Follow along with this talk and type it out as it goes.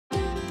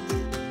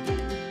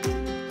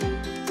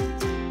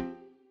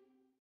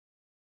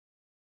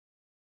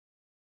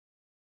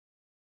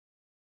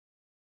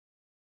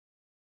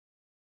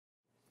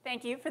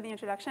Thank you for the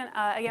introduction.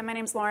 Again, my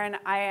name's Lauren.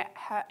 I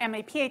am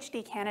a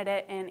PhD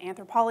candidate in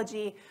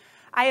anthropology.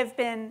 I have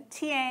been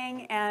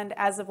TAing and,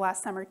 as of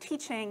last summer,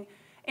 teaching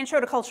Intro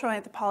to Cultural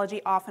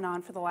Anthropology off and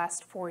on for the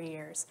last 4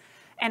 years.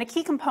 And a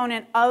key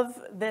component of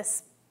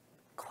this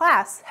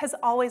class has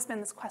always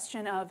been this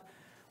question of,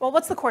 well,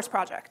 what's the course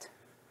project?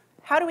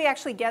 How do we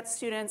actually get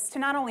students to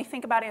not only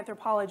think about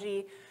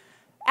anthropology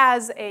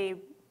as a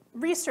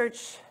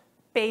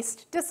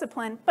research-based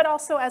discipline, but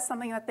also as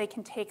something that they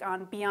can take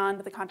on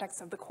beyond the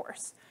context of the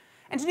course?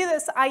 And to do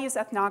this, I use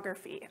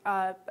ethnography,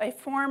 a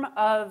form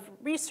of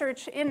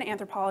research in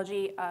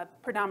anthropology,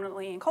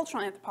 predominantly in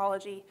cultural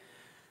anthropology,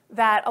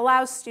 that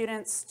allows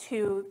students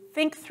to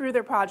think through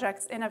their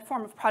projects in a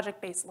form of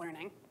project-based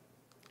learning.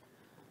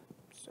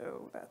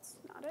 So that's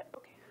not it,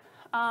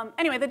 okay.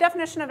 Anyway, the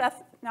definition of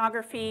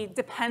ethnography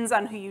depends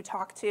on who you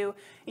talk to.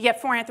 You get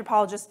 4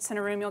 anthropologists in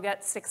a room, you'll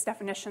get 6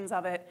 definitions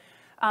of it.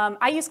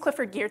 I use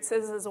Clifford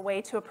Geertz's as a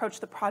way to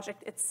approach the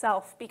project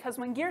itself, because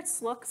when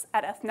Geertz looks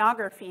at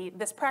ethnography,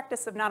 this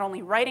practice of not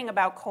only writing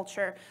about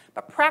culture,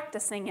 but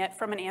practicing it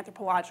from an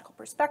anthropological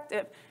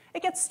perspective,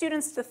 it gets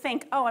students to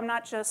think, oh, I'm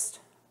not just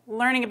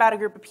learning about a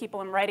group of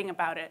people and writing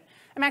about it.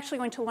 I'm actually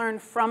going to learn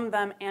from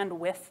them and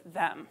with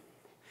them.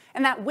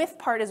 And that with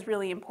part is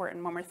really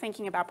important when we're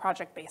thinking about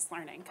project-based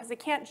learning, because it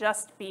can't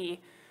just be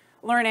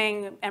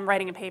learning and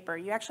writing a paper.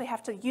 You actually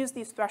have to use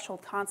these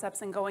threshold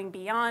concepts and going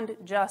beyond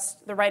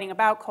just the writing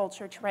about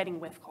culture to writing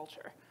with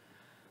culture.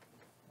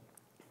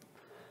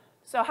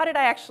 So how did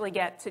I actually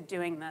get to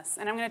doing this?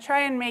 And I'm going to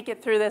try and make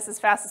it through this as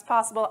fast as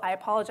possible. I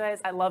apologize.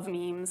 I love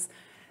memes.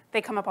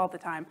 They come up all the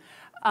time.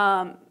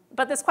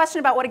 But this question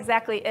about what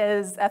exactly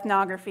is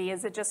ethnography,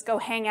 is it just go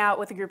hang out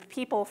with a group of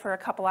people for a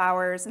couple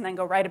hours and then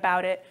go write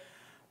about it?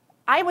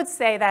 I would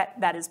say that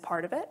that is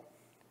part of it.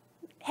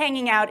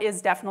 Hanging out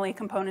is definitely a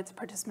component to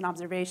participant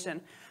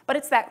observation, but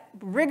it's that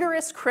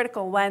rigorous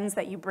critical lens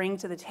that you bring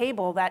to the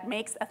table that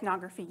makes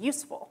ethnography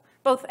useful,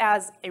 both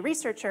as a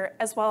researcher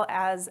as well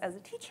as a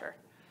teacher.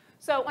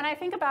 So when I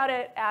think about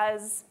it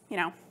as,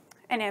 an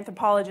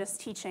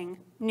anthropologist teaching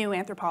new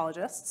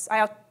anthropologists,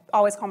 I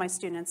always call my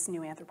students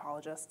new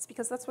anthropologists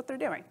because that's what they're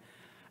doing.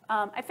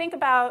 I think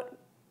about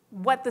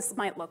what this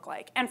might look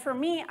like. And for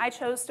me, I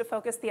chose to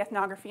focus the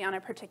ethnography on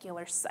a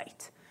particular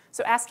site.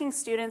 So asking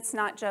students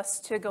not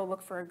just to go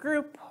look for a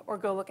group or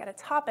go look at a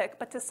topic,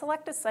 but to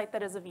select a site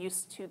that is of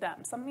use to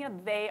them, something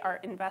that they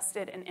are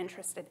invested and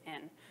interested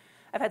in.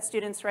 I've had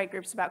students write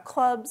groups about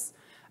clubs,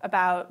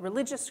 about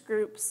religious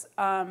groups,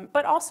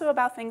 but also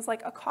about things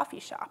like a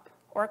coffee shop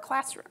or a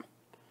classroom.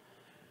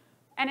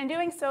 And in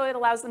doing so, it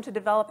allows them to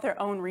develop their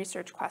own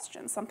research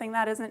questions, something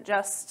that isn't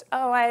just,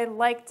 oh, I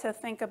like to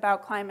think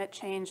about climate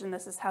change and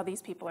this is how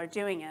these people are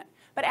doing it,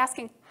 but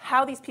asking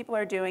how these people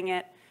are doing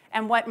it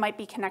and what might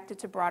be connected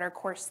to broader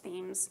course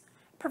themes,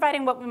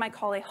 providing what we might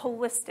call a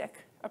holistic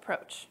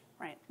approach,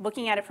 right?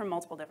 Looking at it from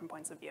multiple different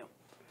points of view.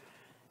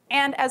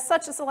 And as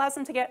such, this allows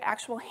them to get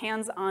actual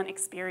hands-on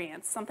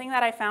experience. Something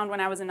that I found when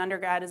I was an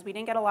undergrad is we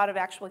didn't get a lot of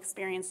actual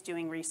experience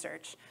doing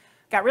research.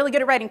 Got really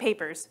good at writing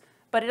papers,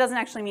 but it doesn't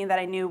actually mean that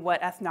I knew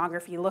what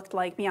ethnography looked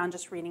like beyond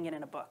just reading it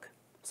in a book.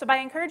 So by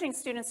encouraging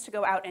students to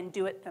go out and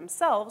do it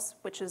themselves,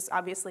 which is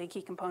obviously a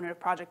key component of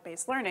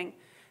project-based learning,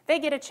 they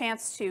get a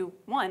chance to,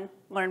 1,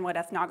 learn what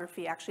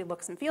ethnography actually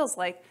looks and feels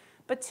like,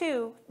 but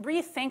 2,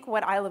 rethink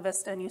what Isla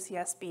Vista and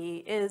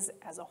UCSB is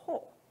as a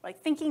whole,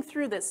 like thinking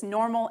through this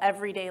normal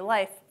everyday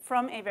life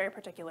from a very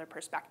particular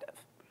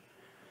perspective.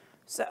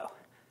 So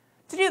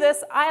to do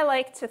this, I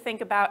like to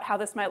think about how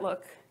this might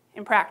look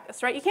in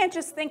practice, right? You can't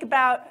just think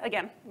about,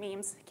 again,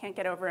 memes, can't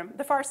get over them.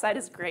 The Far Side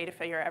is great if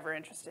you're ever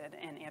interested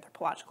in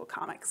anthropological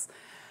comics.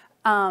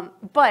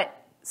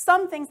 But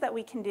some things that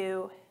we can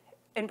do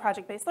in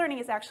project-based learning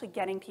is actually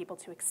getting people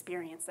to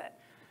experience it.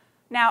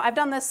 Now, I've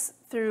done this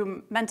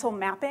through mental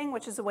mapping,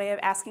 which is a way of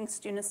asking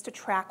students to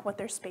track what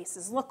their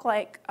spaces look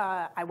like.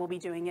 I will be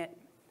doing it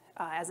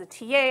as a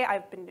TA.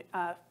 I've been,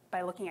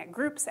 by looking at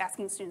groups,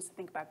 asking students to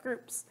think about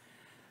groups.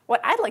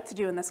 What I'd like to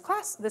do in this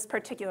class, this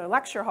particular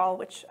lecture hall,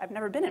 which I've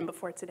never been in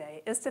before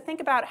today, is to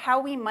think about how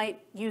we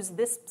might use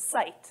this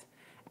site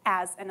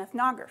as an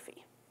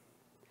ethnography.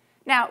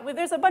 Now,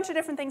 there's a bunch of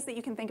different things that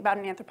you can think about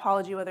in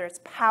anthropology, whether it's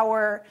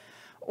power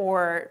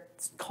or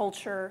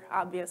culture,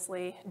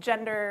 obviously,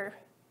 gender,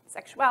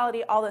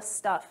 sexuality, all this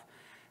stuff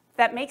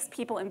that makes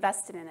people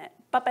invested in it.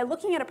 But by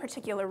looking at a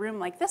particular room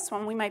like this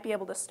one, we might be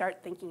able to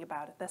start thinking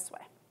about it this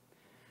way.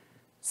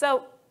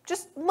 So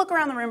just look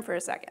around the room for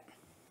a second.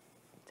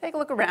 Take a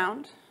look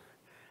around.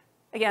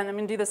 Again, I'm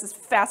going to do this as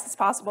fast as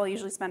possible. I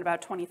usually spend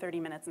about 20,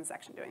 30 minutes in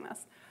section doing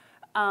this.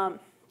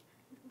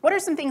 What are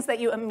some things that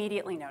you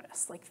immediately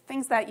notice? Like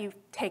things that you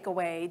take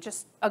away,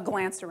 just a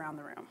glance around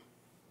the room.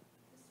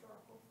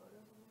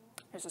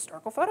 There's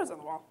historical photos on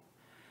the wall.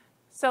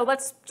 So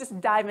let's just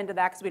dive into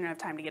that because we don't have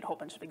time to get a whole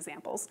bunch of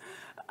examples.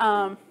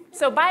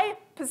 So by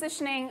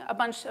positioning a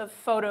bunch of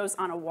photos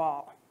on a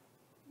wall,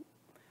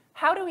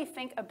 how do we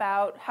think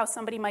about how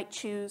somebody might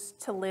choose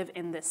to live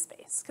in this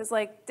space? Because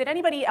did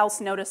anybody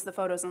else notice the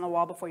photos on the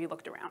wall before you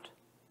looked around?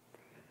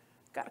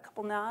 Got a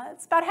couple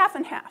nods, about half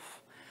and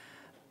half.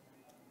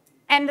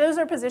 And those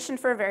are positioned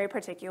for a very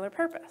particular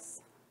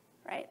purpose,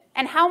 right?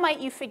 And how might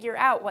you figure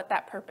out what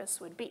that purpose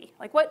would be?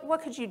 Like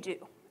what could you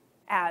do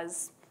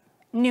as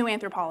new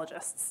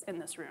anthropologists in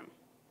this room?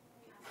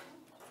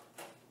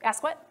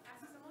 Ask what?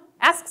 Ask someone.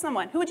 Ask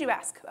someone. Who would you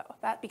ask, though?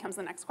 That becomes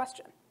the next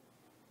question.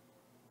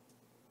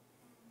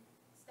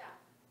 Staff.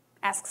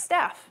 Ask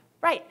staff,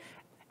 right.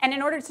 And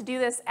in order to do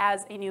this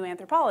as a new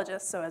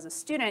anthropologist, so as a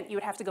student, you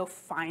would have to go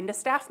find a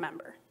staff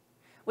member,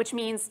 which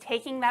means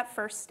taking that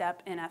first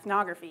step in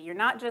ethnography. You're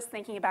not just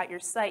thinking about your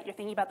site, you're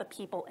thinking about the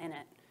people in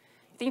it.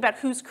 You're thinking about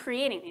who's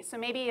creating these. So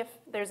maybe if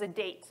there's a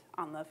date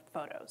on the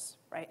photos,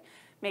 right?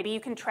 Maybe you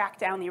can track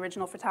down the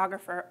original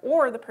photographer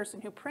or the person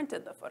who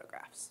printed the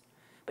photographs.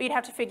 But you'd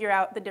have to figure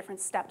out the different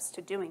steps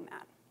to doing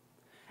that.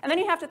 And then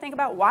you have to think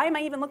about, why am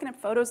I even looking at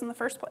photos in the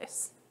first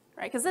place,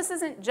 right? Because this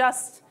isn't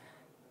just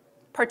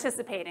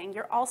participating.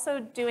 You're also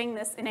doing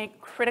this in a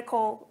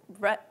critical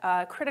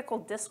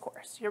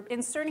discourse. You're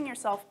inserting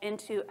yourself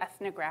into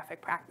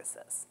ethnographic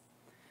practices.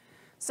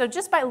 So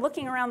just by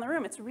looking around the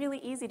room, it's really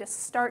easy to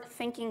start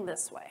thinking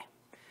this way.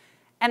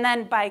 And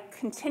then by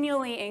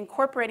continually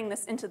incorporating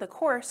this into the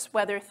course,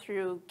 whether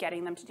through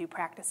getting them to do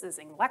practices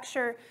in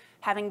lecture,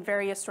 having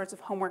various sorts of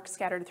homework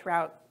scattered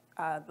throughout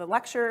the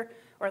lecture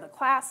or the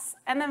class,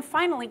 and then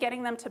finally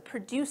getting them to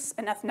produce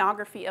an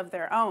ethnography of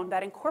their own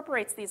that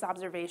incorporates these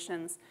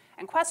observations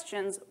and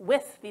questions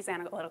with these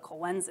analytical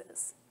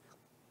lenses.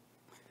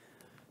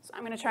 So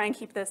I'm going to try and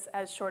keep this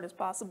as short as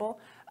possible.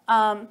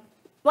 The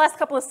last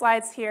couple of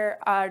slides here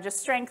are just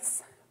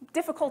strengths,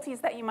 difficulties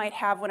that you might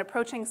have when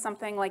approaching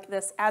something like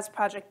this as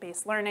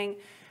project-based learning,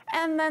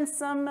 and then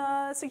some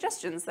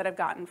suggestions that I've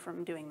gotten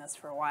from doing this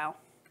for a while.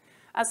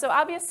 So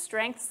obvious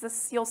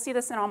strengths, you'll see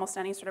this in almost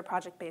any sort of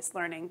project-based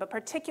learning, but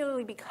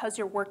particularly because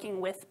you're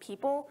working with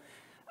people,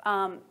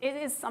 it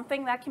is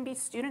something that can be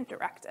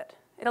student-directed.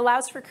 It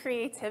allows for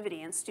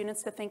creativity and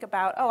students to think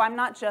about, oh, I'm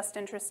not just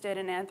interested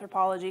in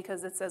anthropology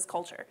because it says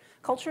culture.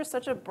 Culture is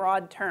such a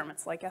broad term,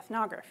 it's like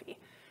ethnography.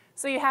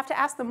 So you have to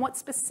ask them what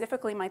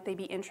specifically might they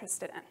be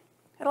interested in.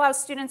 It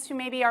allows students who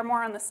maybe are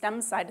more on the STEM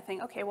side to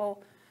think, okay,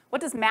 well, what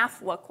does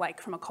math look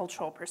like from a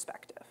cultural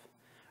perspective?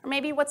 Or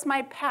maybe what's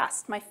my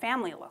past, my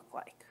family look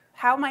like?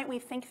 How might we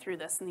think through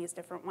this in these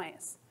different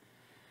ways?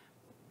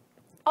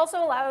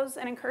 Also allows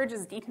and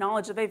encourages deep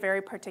knowledge of a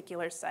very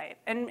particular site.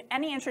 And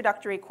any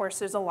introductory course,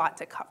 there's a lot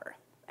to cover.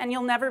 And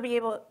you'll never be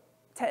able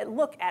to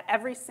look at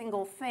every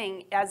single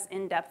thing as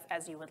in-depth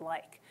as you would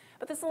like.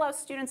 But this allows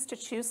students to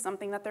choose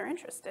something that they're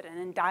interested in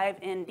and dive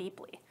in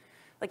deeply.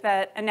 Like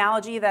that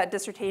analogy that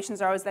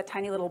dissertations are always that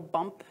tiny little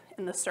bump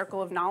in the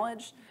circle of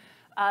knowledge.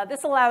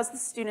 This allows the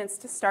students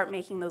to start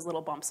making those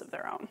little bumps of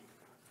their own.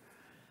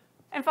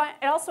 And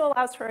it also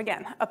allows for,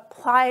 again,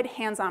 applied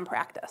hands-on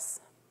practice.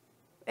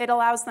 It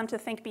allows them to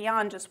think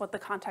beyond just what the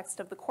context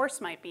of the course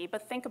might be,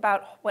 but think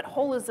about what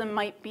holism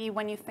might be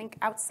when you think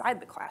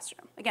outside the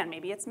classroom. Again,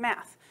 maybe it's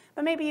math,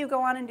 but maybe you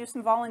go on and do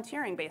some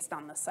volunteering based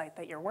on the site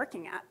that you're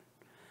working at.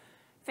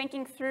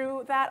 Thinking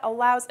through that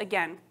allows,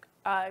 again,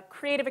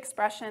 creative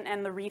expression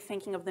and the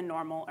rethinking of the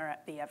normal or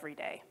the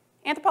everyday.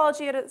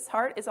 Anthropology at its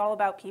heart is all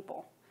about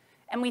people.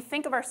 And we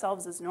think of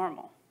ourselves as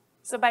normal.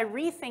 So by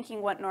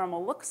rethinking what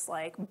normal looks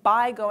like,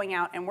 by going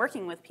out and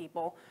working with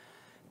people,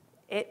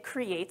 it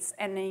creates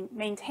and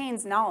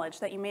maintains knowledge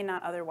that you may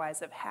not otherwise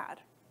have had,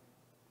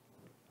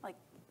 like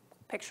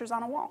pictures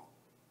on a wall.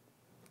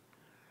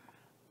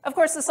 Of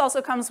course, this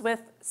also comes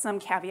with some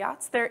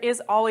caveats. There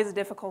is always a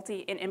difficulty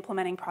in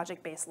implementing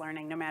project-based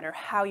learning, no matter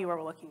how you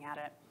are looking at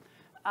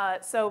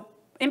it. So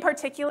in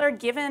particular,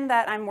 given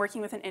that I'm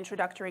working with an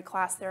introductory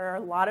class, there are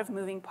a lot of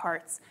moving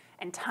parts,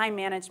 and time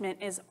management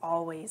is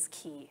always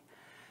key.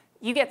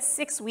 You get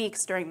 6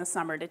 weeks during the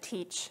summer to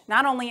teach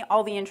not only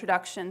all the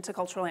introduction to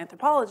cultural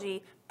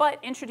anthropology, but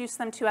introduce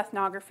them to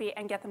ethnography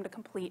and get them to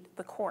complete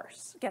the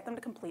course, get them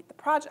to complete the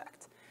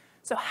project.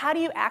 So how do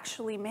you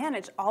actually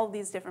manage all of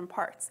these different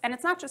parts? And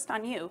it's not just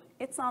on you,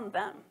 it's on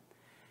them.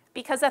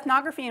 Because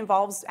ethnography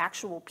involves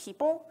actual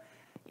people,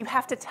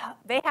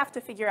 they have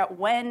to figure out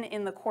when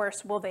in the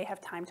course will they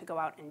have time to go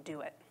out and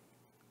do it.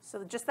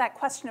 So just that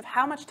question of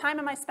how much time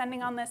am I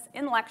spending on this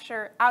in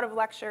lecture, out of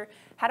lecture,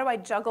 how do I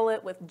juggle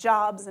it with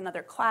jobs and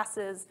other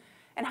classes,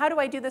 and how do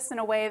I do this in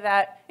a way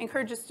that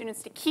encourages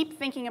students to keep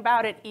thinking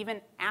about it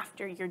even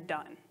after you're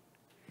done?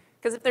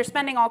 Because if they're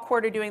spending all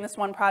quarter doing this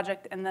one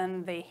project and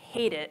then they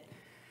hate it,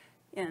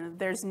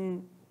 there's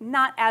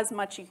not as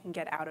much you can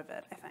get out of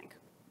it, I think.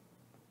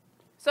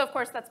 So of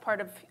course, that's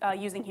part of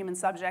using human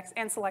subjects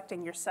and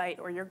selecting your site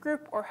or your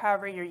group or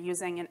however you're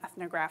using an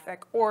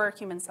ethnographic or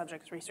human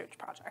subjects research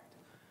project.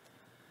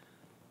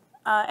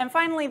 And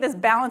finally, this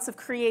balance of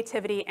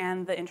creativity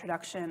and the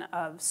introduction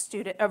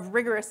of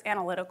rigorous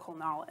analytical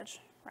knowledge,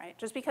 right?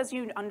 Just because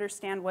you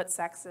understand what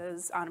sex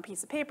is on a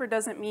piece of paper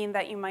doesn't mean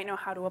that you might know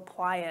how to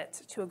apply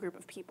it to a group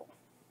of people.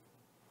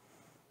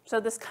 So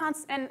this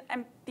and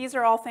these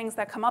are all things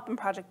that come up in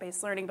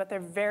project-based learning, but they're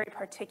very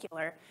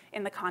particular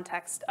in the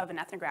context of an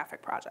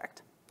ethnographic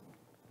project.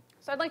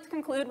 So I'd like to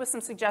conclude with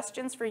some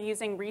suggestions for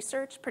using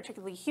research,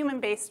 particularly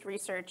human-based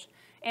research,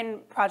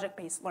 in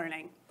project-based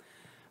learning.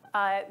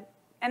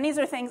 And these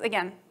are things,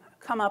 again,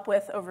 come up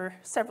with over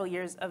several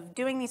years of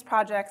doing these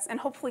projects and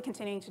hopefully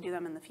continuing to do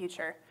them in the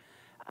future.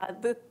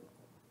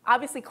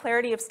 Obviously,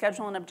 clarity of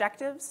schedule and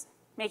objectives,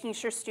 making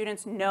sure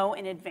students know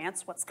in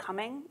advance what's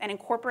coming and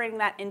incorporating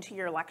that into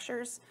your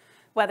lectures,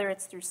 whether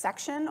it's through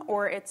section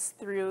or it's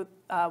through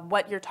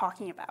what you're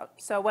talking about.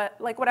 So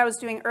like what I was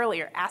doing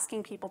earlier,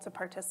 asking people to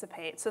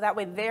participate, so that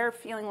way they're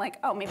feeling like,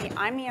 oh, maybe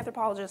I'm the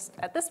anthropologist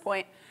at this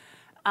point,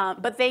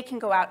 but they can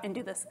go out and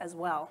do this as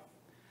well.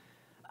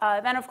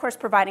 Then, of course,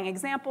 providing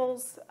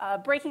examples,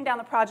 breaking down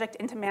the project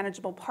into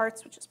manageable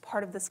parts, which is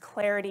part of this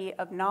clarity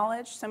of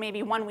knowledge. So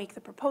maybe one week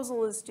the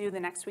proposal is due, the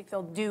next week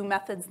they'll do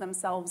methods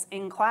themselves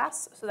in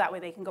class, so that way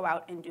they can go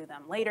out and do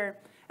them later,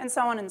 and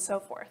so on and so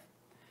forth.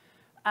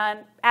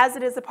 As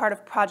it is a part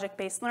of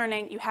project-based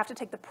learning, you have to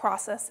take the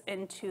process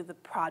into the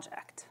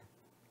project.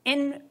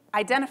 In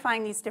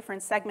identifying these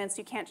different segments,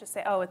 you can't just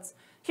say, oh,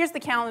 here's the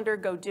calendar,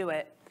 go do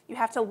it. You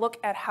have to look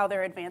at how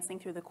they're advancing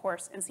through the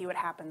course and see what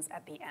happens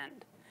at the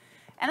end.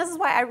 And this is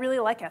why I really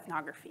like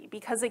ethnography,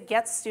 because it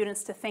gets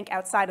students to think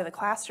outside of the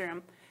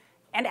classroom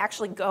and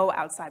actually go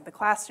outside the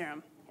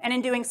classroom. And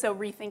in doing so,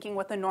 rethinking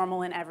what the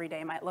normal and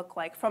everyday might look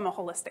like from a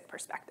holistic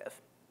perspective.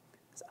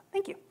 So,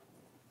 thank you.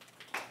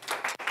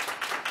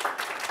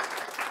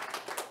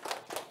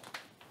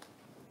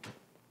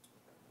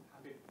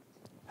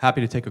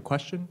 Happy to take a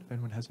question if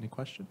anyone has any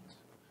questions.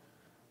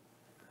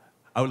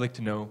 I would like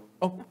to know,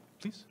 oh,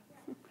 please.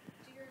 Do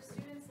your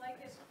students like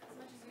it as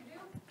much as you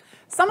do?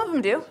 Some of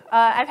them do.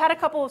 I've had a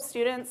couple of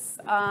students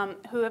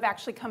who have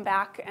actually come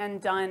back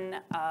and done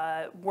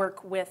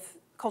work with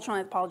cultural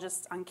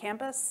anthropologists on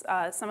campus.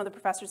 Some of the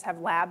professors have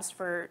labs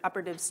for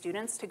upper div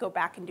students to go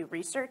back and do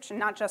research, and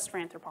not just for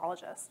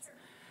anthropologists.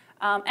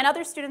 And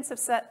other students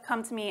have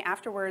come to me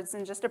afterwards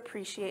and just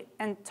appreciate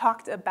and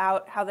talked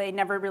about how they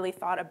never really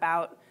thought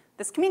about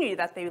this community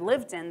that they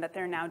lived in that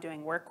they're now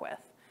doing work with.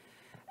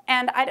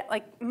 And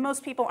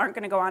most people aren't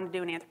going to go on to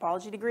do an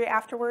anthropology degree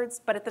afterwards,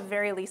 but at the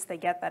very least they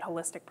get that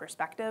holistic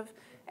perspective.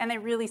 And they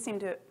really seem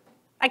to,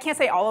 I can't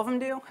say all of them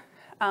do,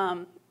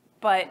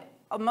 but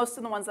most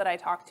of the ones that I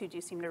talk to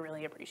do seem to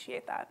really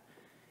appreciate that.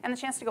 And the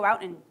chance to go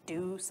out and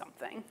do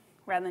something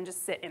rather than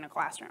just sit in a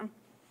classroom.